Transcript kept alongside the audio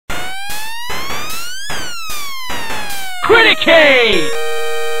Criticade!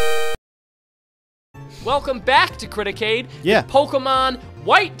 Welcome back to Criticade. Yeah. Pokemon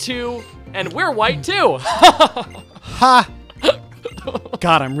White 2, and we're White too. Ha!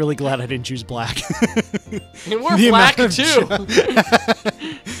 God, I'm really glad I didn't choose black. And we're black too.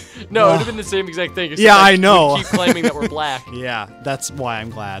 No, it would have been the same exact thing. Yeah, I know. We keep claiming that we're black. Yeah, that's why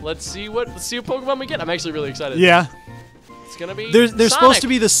I'm glad. Let's see what Pokemon we get. I'm actually really excited. Yeah. It's gonna be. They're Sonic. supposed to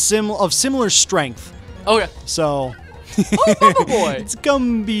be of similar strength. Oh yeah. So. Oh, Bubble Boy. It's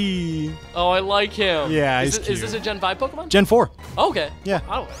Gumby. Oh, I like him. Yeah, is this a Gen 5 Pokemon? Gen 4. Oh, okay. Yeah.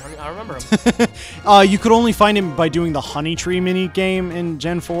 I remember him. You could only find him by doing the Honey Tree mini game in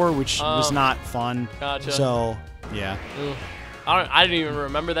Gen 4, which was not fun. Gotcha. So, yeah. I didn't even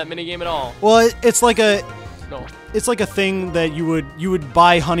remember that mini game at all. Well, it's like a. No. It's like a thing that you would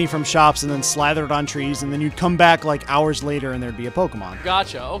buy honey from shops and then slather it on trees, and then you'd come back like hours later and there'd be a Pokemon.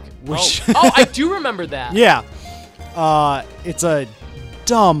 Gotcha. Okay. Which oh, I do remember that. Yeah. It's a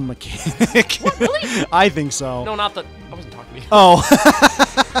dumb mechanic. What, really? I think so. No, not that. I wasn't talking to you. Oh.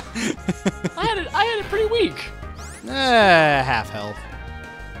 I had it pretty weak. Half health.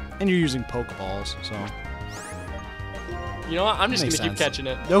 And you're using Pokeballs, so. You know what? I'm just Makes gonna keep sense. catching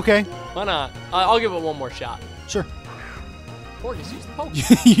it. Okay. Why not? I'll give it one more shot. Sure. Or just use the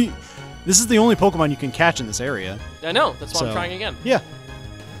Pokemon. This is the only Pokemon you can catch in this area. I know. That's why I'm trying again. Yeah.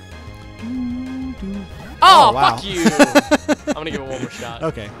 Oh, wow. fuck you! I'm gonna give it one more shot.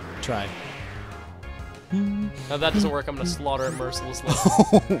 Okay, try. Now if that doesn't work, I'm gonna slaughter it mercilessly.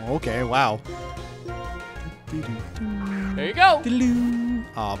 Okay, wow. There you go.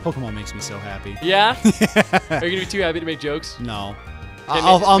 Oh, Pokemon makes me so happy. Yeah? Are you gonna be too happy to make jokes? No. Okay,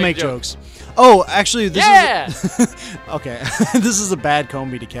 I'll make jokes. Oh, actually, this is... Okay, this is a bad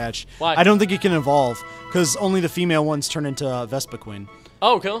Combi to catch. Why? I don't think it can evolve, because only the female ones turn into Vespiquen.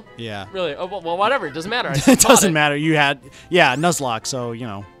 Oh, cool. Yeah. Really? Oh, well, whatever. It doesn't matter. It doesn't matter. You had... Yeah, Nuzlocke, so, you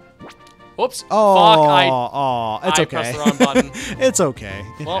know. Whoops. Oh, Fuck. it's I okay. pressed the wrong button. It's okay.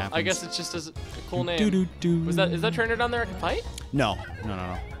 It well, happens. I guess it's just a cool name. Is that trainer down there I can fight? No.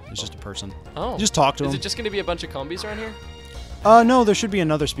 It's just a person. Oh. Just talk to him. Is it just going to be a bunch of Combis around here? No, there should be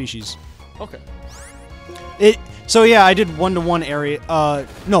another species. Okay. So yeah, I did one-to-one area.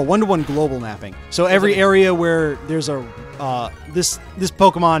 No, one-to-one global mapping. So every area where there's a this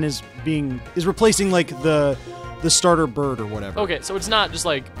Pokemon is replacing like the starter bird or whatever. Okay, so it's not just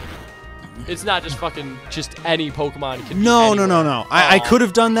like fucking just any Pokemon can. No. I could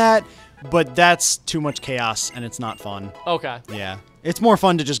have done that, but that's too much chaos and it's not fun. Okay. Yeah, it's more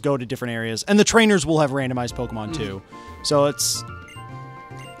fun to just go to different areas, and the trainers will have randomized Pokemon too. So it's.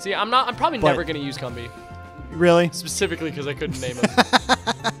 See, I'm probably never gonna use Combi. Really? Specifically because I couldn't name him.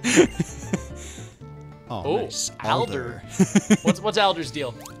 Oh, nice. Alder. What's Alder's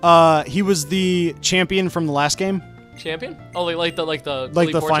deal? He was the champion from the last game. Champion? Oh, like the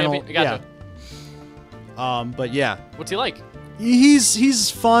Elite Four final. Champion? Gotcha. Yeah. But yeah. What's he like? He's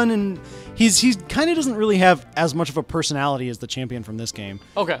fun, and he kind of doesn't really have as much of a personality as the champion from this game.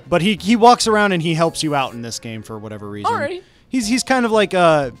 Okay. But he walks around and he helps you out in this game for whatever reason. Alrighty. He's kind of like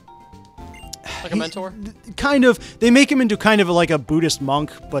a. Like a mentor? Kind of. They make him into kind of like a Buddhist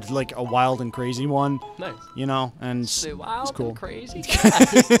monk, but like a wild and crazy one. Nice. You know, and wild it's cool. and crazy.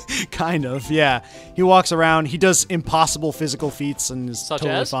 Kind of, yeah. He walks around. He does impossible physical feats and is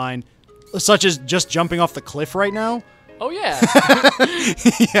totally fine. Such as just jumping off the cliff right now. Oh yeah.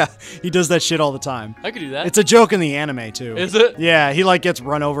 Yeah, he does that shit all the time. I could do that. It's a joke in the anime too. Is it? Yeah, he like gets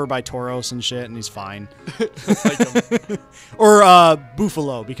run over by Tauros and shit, and he's fine. Like him. Or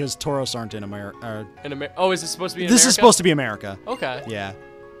Buffalo, because Tauros aren't in America. Oh, is this supposed to be in This America? is supposed to be America. Okay. Yeah.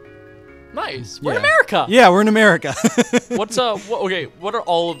 Nice. We're in America. Yeah, we're in America. Okay, what are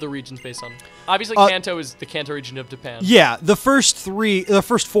all of the regions based on? Obviously, Kanto is the Kanto region of Japan. Yeah, the first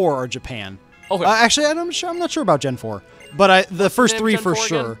four are Japan. Okay. Actually, I'm not sure about Gen 4, but the first three for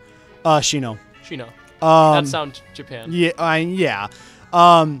sure. Shino. Shino. That sounds Japan. Yeah, yeah.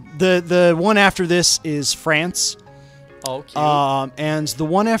 The one after this is France. Oh, cute. And the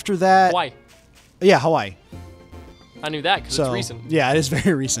one after that. Hawaii. Yeah, Hawaii. I knew that because it's recent. Yeah, it is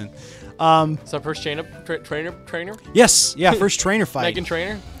very recent. So first trainer? Yes, yeah, first trainer fight. Megan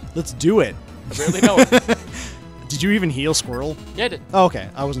Trainer? Let's do it. I barely know it. Did you even heal Squirrel? Yeah, I did. Oh, okay,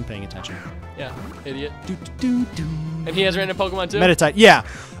 I wasn't paying attention. Yeah, idiot. And he has random Pokemon too? Meditite, yeah.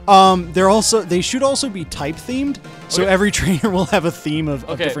 They should also be type themed, so every trainer will have a theme of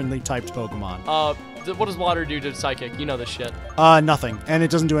differently typed Pokemon. What does water do to Psychic? You know this shit. Nothing. And it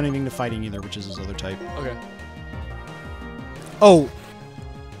doesn't do anything to fighting either, which is his other type. Okay. Oh.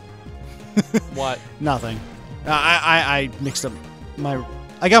 What? Nothing. I mixed up my...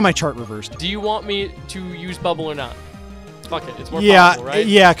 I got my chart reversed. Do you want me to use Bubble or not? fuck it. It's more Yeah, powerful, right?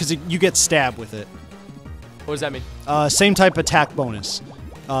 yeah, because you get stabbed with it. What does that mean? Same type attack bonus.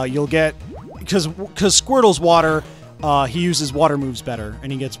 You'll get because Squirtle's water. He uses water moves better,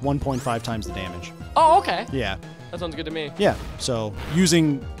 and he gets 1.5 times the damage. Oh, okay. Yeah. That sounds good to me. Yeah. So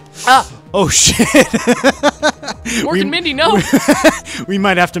using. Ah! Oh shit! Mork and Mindy, no! We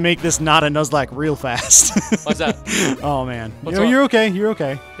might have to make this not a Nuzlocke real fast. What's that? Oh man. What's You're okay. You're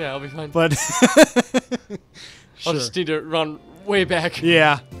okay. Yeah, I'll be fine. But I'll just need to run way back.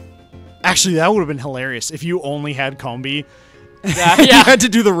 yeah. Actually, that would have been hilarious if you only had Combi. Yeah, You yeah. had to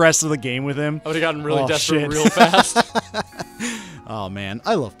do the rest of the game with him. I would have gotten really Oh, desperate shit. real fast. Oh man,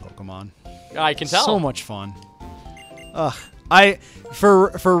 I love Pokemon. I can tell. So much fun. For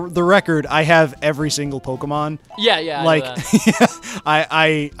the record, I have every single Pokemon. Yeah, yeah. I know Like,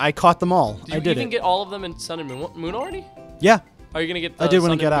 that. I caught them all. Did you I did even it. get all of them in Sun and Moon already? Yeah, Are you gonna get? I did when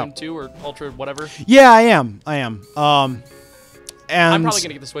Sun I get and out. Moon 2 or Ultra whatever? yeah, I am. And I'm probably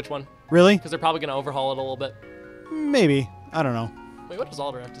gonna get the Switch one really, because they're probably gonna overhaul it a little bit. maybe. I don't know. Wait, what does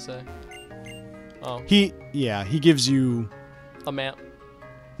Alder have to say? Oh, He gives you. a map.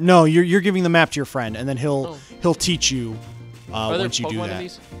 No, you're giving the map to your friend, and then Oh. he'll teach you Are there once you do Pokemon in that.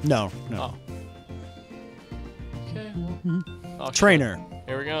 these? No. Oh. Okay. Oh, shit. Trainer.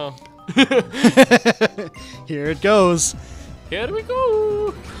 Here we go. Here it goes. Here we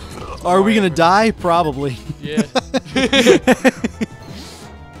go. Are we gonna die? Probably. Yeah.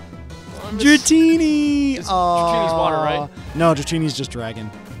 Dratini! It's Dratini's water, right? No, Dratini's just dragon.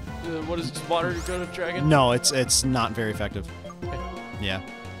 What is this water go to dragon? No, it's not very effective. Okay. Yeah.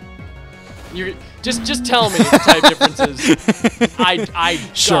 You just tell me the type differences.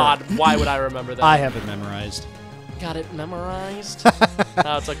 Sure. God, why would I remember that? I have it memorized. Got it memorized.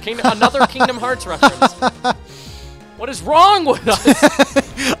 It's a another Kingdom Hearts reference. What is wrong with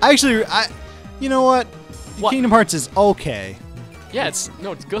us? Actually, you know what? What? Kingdom Hearts is okay. Yeah, it's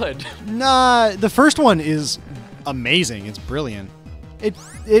good. Nah, the first one is amazing. It's brilliant.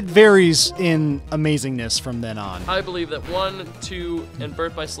 It varies in amazingness from then on. I believe that 1, 2, and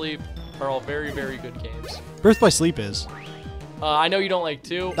Birth by Sleep are all very, very good games. Birth by Sleep is. I know you don't like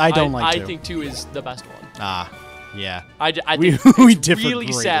 2. I don't like 2. I think 2 is the best one. Ah, yeah. I We- think we it's differ really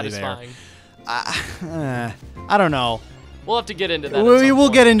greatly satisfying. I don't know. We'll have to get into that. at We'll some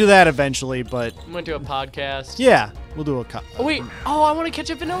point. get into that eventually, but We went to a podcast. yeah, we'll do a Oh wait! Oh, I want to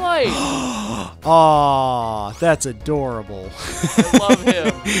catch a Vanillite. Aw, that's adorable. I love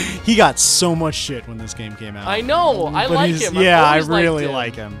him. He got so much shit when this game came out. I know. I But like he's- him. I've Yeah, I always liked really him.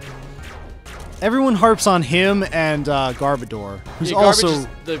 like him. Everyone harps on him and Garbodor, who's Yeah, Garbage also is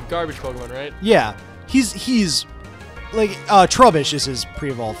the garbage Pokemon, right? yeah. He's like Trubbish is his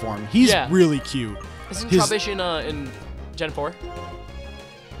pre-evolved form. He's Yeah. really cute. Isn't His- Trubbish in Gen 4?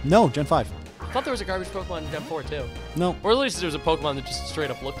 No, Gen 5. I thought there was a garbage Pokemon in Gen 4 too. No. Or at least there was a Pokemon that just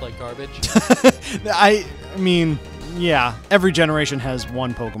straight up looked like garbage. I mean, yeah, every generation has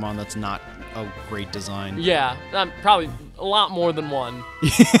one Pokemon that's not a great design. Yeah, probably a lot more than one.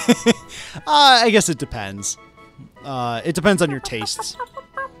 I guess it depends. It depends on your tastes.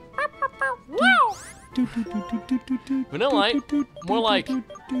 Vanillite? More like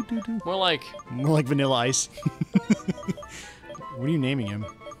More like Vanilla Ice. What are you naming him?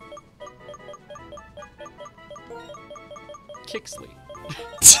 Kixley.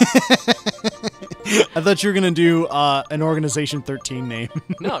 I thought you were gonna do an Organization 13 name.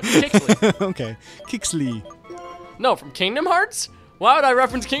 No, Kixley. Okay, Kixley. No, from Kingdom Hearts? Why would I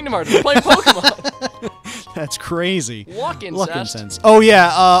reference Kingdom Hearts? We're playing Pokemon. That's crazy. Luck Luck incest. incense. Oh yeah,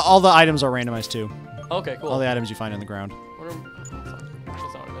 all the items are randomized too. Okay, cool. All the items you find on the ground. What are, oh, fuck.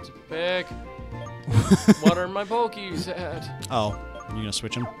 That's not what I meant to pick. What are my Pokies at? Oh, you gonna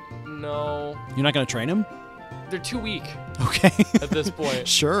switch him? No. You're not gonna train him? They're too weak Okay. at this point.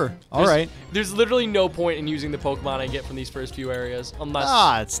 Sure. All right. There's literally no point in using the Pokemon I get from these first few areas unless...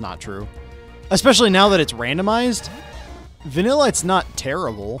 It's not true. Especially now that it's randomized. Vanillite's not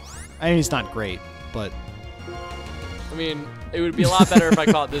terrible. I mean, it's not great, but... I mean, it would be a lot better if I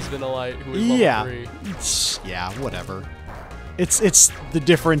caught this Vanillite who was level 3. Yeah, whatever. It's the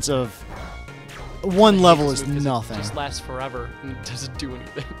difference of one level is Because nothing. It just lasts forever and it doesn't do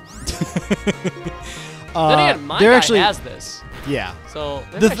anything. Then Then again, my guy has this. Yeah. So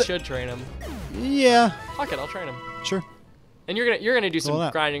maybe I The should train him. Yeah. Fuck it, I'll train him. Sure. And you're gonna do some Well,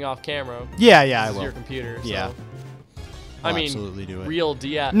 that- grinding off camera. Yeah, I This is will. your computer. Yeah. So. I'll I mean, absolutely do it. real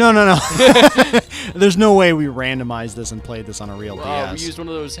DS. No. There's no way we randomized this and played this on a real We DS. used one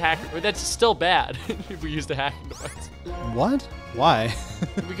of those hacker. But that's still bad if we used a hacking device. What? Why?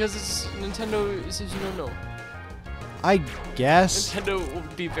 Because it's Nintendo. It says you don't know. I guess Nintendo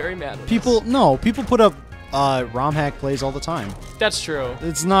would be very mad at us. people put up ROM hack plays all the time. That's true.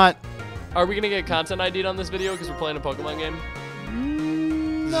 It's not. Are we gonna get content ID'd on this video because we're playing a Pokemon game?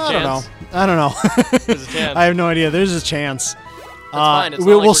 I don't know. I don't know. There's a chance. I have no idea. There's a chance. Fine. It's not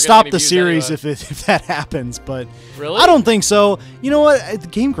we'll like we're stop getting the any views series anyway. if that happens, but Really? I don't think so. You know what? The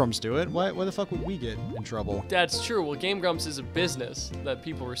Game Grumps do it. Why the fuck would we get in trouble? That's true. Well, Game Grumps is a business that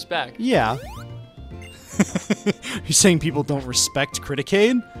people respect. Yeah. You're saying people don't respect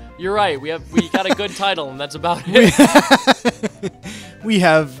Criticade? You're right. We got a good title, and that's about it. We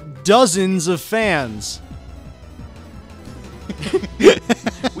have dozens of fans.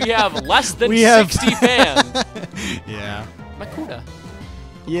 We have less than We have- 60 fans. Yeah. Makuda.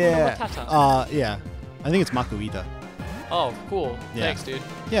 Yeah. Matata. Yeah. I think it's Makuita. Oh, cool. Yeah. Thanks, dude.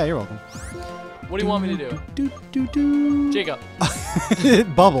 Yeah, you're welcome. What do you want me to do? Do. Jacob.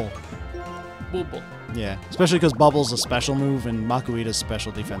 Bubble. Booble. Yeah, especially because Bubble's a special move and Makuita's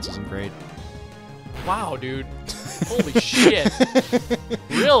special defense isn't great. Wow, dude. Holy shit.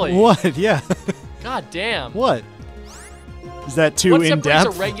 Really? What? Yeah. God damn. What? Is that too What in separates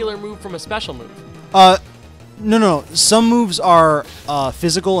depth? a regular move from a special move? No. Some moves are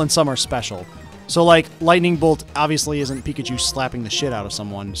physical and some are special. So like Lightning Bolt obviously isn't Pikachu slapping the shit out of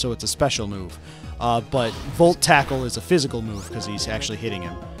someone, so it's a special move. But Volt Tackle is a physical move because he's actually hitting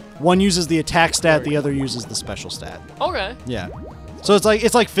him. One uses the attack stat, the other uses the special stat. Okay. Yeah. So it's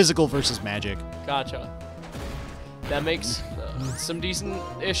like physical versus magic. Gotcha. That makes some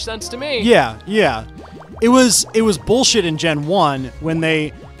decent-ish sense to me. Yeah. It was bullshit in Gen 1 when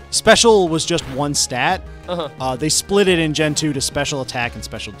they special was just one stat. They split it in Gen 2 to special attack and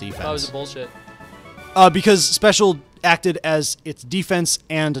special defense. That was bullshit. Because special acted as its defense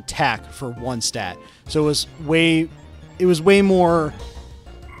and attack for one stat. So it was way more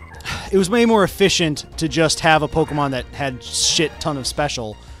efficient to just have a Pokemon that had shit ton of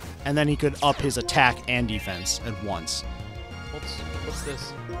special, and then he could up his attack and defense at once. What's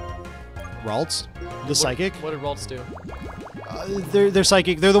this? Ralts? The Psychic? What did Ralts do? They're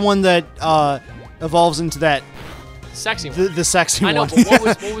Psychic. They're the one that evolves into that Sexy one. the sexy I know, one.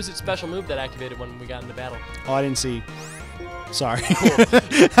 but what was its special move that activated when we got into battle? Oh, I didn't see. Sorry. Cool.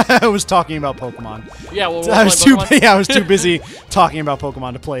 I was talking about Pokemon. Yeah, well, I was too Pokemon. I was too busy talking about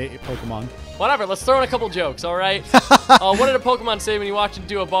Pokemon to play Pokemon. Whatever, let's throw in a couple jokes, alright? What did a Pokemon say when you walked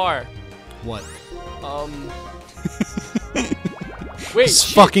into a bar? What? Wait, His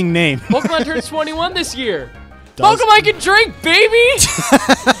shit. fucking name. Pokemon turns 21 this year. Does- Pokemon can drink, baby!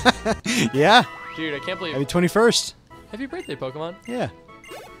 Yeah. Dude, I can't believe Happy it. 21st. Happy birthday, Pokemon. Yeah.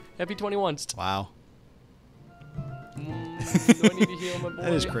 Happy 21. Wow. Do I need to heal my boy?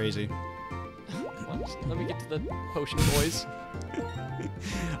 That is crazy. Let me get to the potion, boys.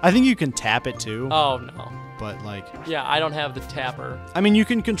 I think you can tap it too, Oh, no. but like, Yeah, I don't have the tapper. I mean, you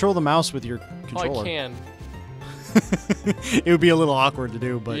can control the mouse with your Oh, controller. I can. It would be a little awkward to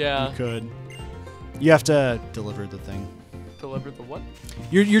do, but Yeah. you could. You have to deliver the thing. Deliver the what?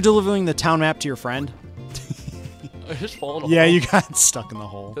 You're delivering the town map to your friend. I just fallen Yeah, hole. you got stuck in the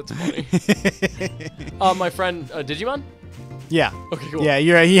hole. That's funny. My friend, Digimon? Yeah. Okay, cool.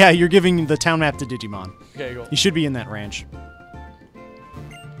 Yeah, you're giving the town map to Digimon. Okay, cool. You should be in that ranch.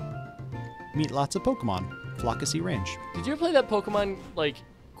 Meet lots of Pokemon. Flockacy Ranch. Did you ever play that Pokemon, like,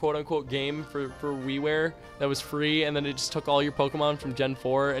 quote-unquote game for WiiWare that was free, and then it just took all your Pokemon from Gen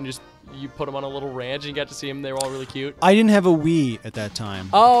 4 and just you put them on a little ranch and you got to see them? They were all really cute. I didn't have a Wii at that time.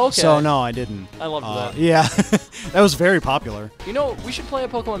 Oh, okay. So no, I didn't. I loved that. Yeah, that was very popular. You know, we should play a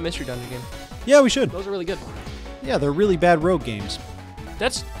Pokemon Mystery Dungeon game. Yeah, we should. Those are really good. Yeah, they're really bad rogue games.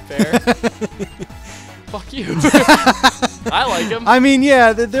 That's fair. Fuck you. I like them. I mean,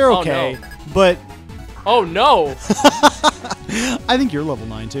 yeah, they're Oh, okay, no. but Oh, no. I think you're level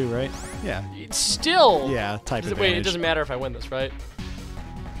 9 too, right? Yeah. It's still. Yeah, type Wait, it advantage. doesn't matter if I win this, right?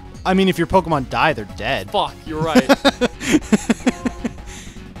 I mean, if your Pokemon die, they're dead. Fuck, you're right.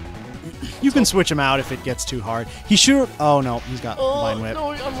 You can switch him out if it gets too hard. He should. Oh no, he's got Vine Whip.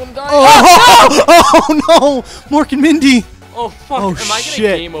 No, I'm gonna die. Oh, oh no! Mork and Mindy! Oh, fuck. Oh, Am I gonna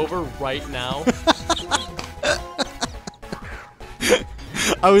shit. game over right now?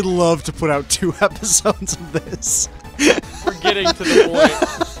 I would love to put out 2 episodes of this. We're getting to the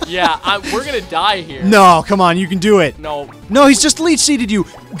point. Yeah, we're gonna die here. No, come on, you can do it. No. No, he's just leech seeded you.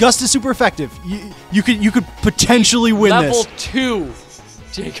 Gust is super effective. You could potentially win Level this. 2,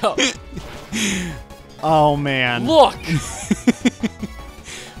 Jacob. Oh man. Look.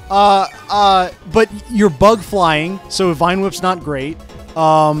 But you're bug flying, so Vine Whip's not great.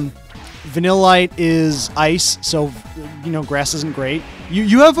 Vanillite is ice, so grass isn't great.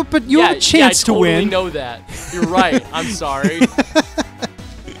 You have a chance to I totally win. know that. You're right. I'm sorry.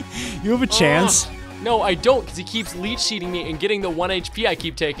 You have a chance. No, I don't, because he keeps leech seeding me and getting the 1 HP I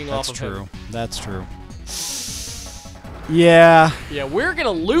keep taking off of him. That's true. Yeah. Yeah, we're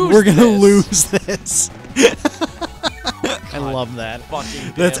gonna lose. We're gonna lose this. I love that.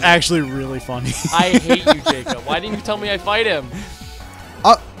 Fucking That's damn it. actually really funny. I hate you, Jacob. Why didn't you tell me I fight him?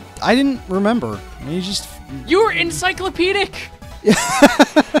 I didn't remember. You were encyclopedic.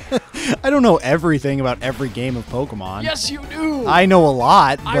 I don't know everything about every game of Pokemon. Yes, you do. I know a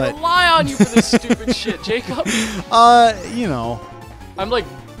lot, I but rely on you for this stupid shit, Jacob. you know. I'm like,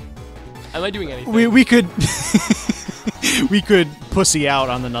 am I doing anything? We could we could pussy out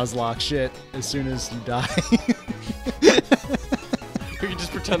on the Nuzlocke shit as soon as you die. We could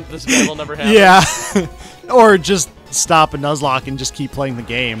just pretend this battle never happened. Yeah. Or just stop a Nuzlocke and just keep playing the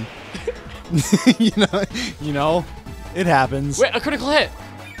game. you know, it happens. Wait, a critical hit.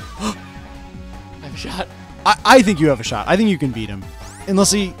 I have a shot. I think you have a shot. I think you can beat him,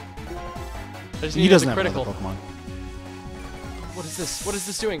 unless he doesn't have another Pokemon. What is this? What is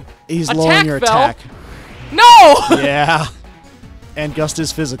this doing? He's lowering your attack. No! Yeah. And Gust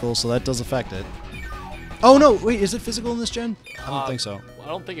is physical, so that does affect it. Oh no! Wait, is it physical in this gen? I don't think so. I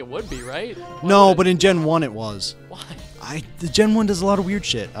don't think it would be, right? No, but in Gen 1 it was. Why? The Gen 1 does a lot of weird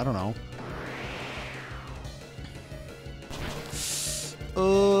shit. I don't know.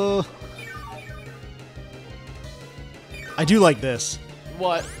 I do like this.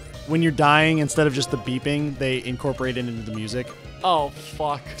 What? When you're dying, instead of just the beeping, they incorporate it into the music. Oh,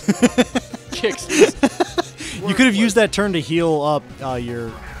 fuck. Kicks. You could have used that turn to heal up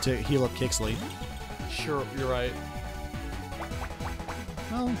Kixley. Sure, you're right.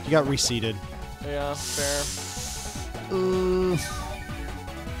 Well, you got reseeded. Yeah, fair.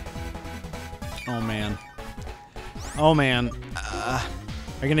 Oh man. Oh man. Are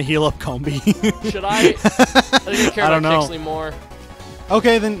you gonna heal up Combi? Should I? I think I care about Kixley more.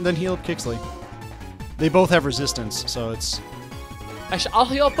 Okay, then heal up Kixley. They both have resistance, so it's... I'll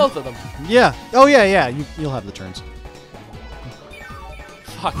heal up both of them. Yeah. Oh yeah. You'll have the turns.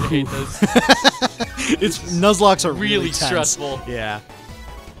 Fuck, I hate this. Nuzlocks are really tense. Stressful. Yeah.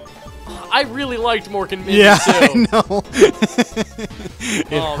 I really liked Mork and Mindy yeah, too. I know.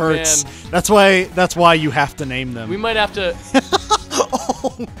 It hurts. Man. That's why you have to name them. We might have to.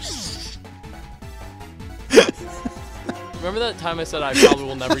 Oh. Remember that time I said I probably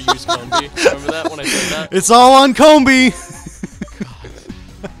will never use Combi? Remember that when I said that? It's all on Combi.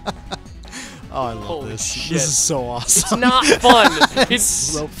 Oh, I love Holy this. Shit. This is so awesome. It's not fun. It's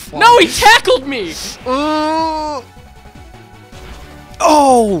so fun. No, he tackled me. Oh!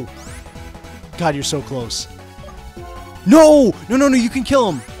 God, you're so close. No! No, you can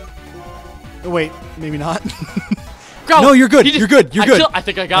kill him. Oh, wait, maybe not. No, you're good. You're good. You're good. I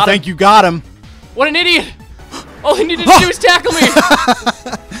think I got him. I think you got him. What an idiot. All he needed to do was tackle me.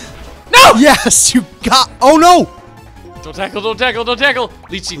 No! Yes, you got... Oh, no! Don't tackle, don't tackle, don't tackle.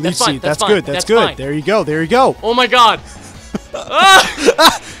 Leech seed, that's fine. That's good. That's good. Fine. There you go. There you go. Oh my god.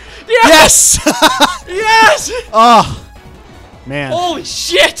 Yes! Yes! Oh, man. Holy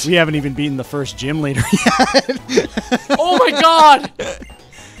shit! We haven't even beaten the first gym leader yet. Oh my god!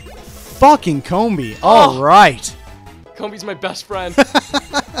 Fucking Combi. All right. Combi's my best friend.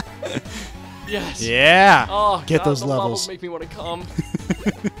 Yes. Yeah. Oh, Get god, those the levels. make me want to come.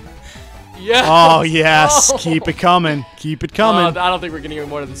 Yes. Oh, yes. Oh. Keep it coming. Keep it coming. I don't think we're getting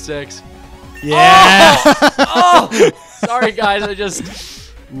more than 6. Yeah. Oh! Sorry, guys. I just...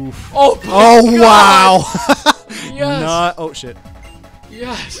 Oof. Oh, my God. Wow. Yes. Oh, shit.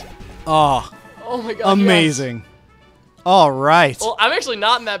 Yes. Oh. Oh, my God. Amazing. Yes. All right. Well, I'm actually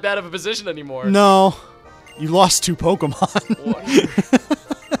not in that bad of a position anymore. No. You lost 2 Pokemon.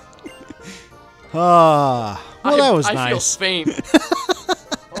 Well, that was nice. I feel faint.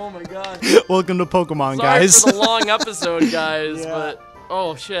 Oh my god. Welcome to Pokemon, Sorry guys. for the long episode, guys, Yeah. but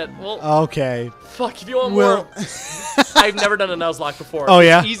oh shit. Well, okay. Fuck, if you want more. I've never done a Nuzlocke before. Oh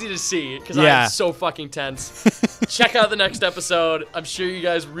yeah. It's easy to see because Yeah. I'm so fucking tense. Check out the next episode. I'm sure you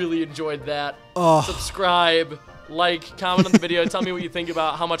guys really enjoyed that. Oh. Subscribe, like, comment on the video. Tell me what you think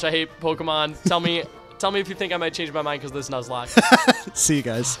about how much I hate Pokemon. Tell me if you think I might change my mind because of this Nuzlocke. See you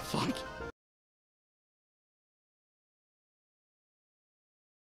guys. Fuck.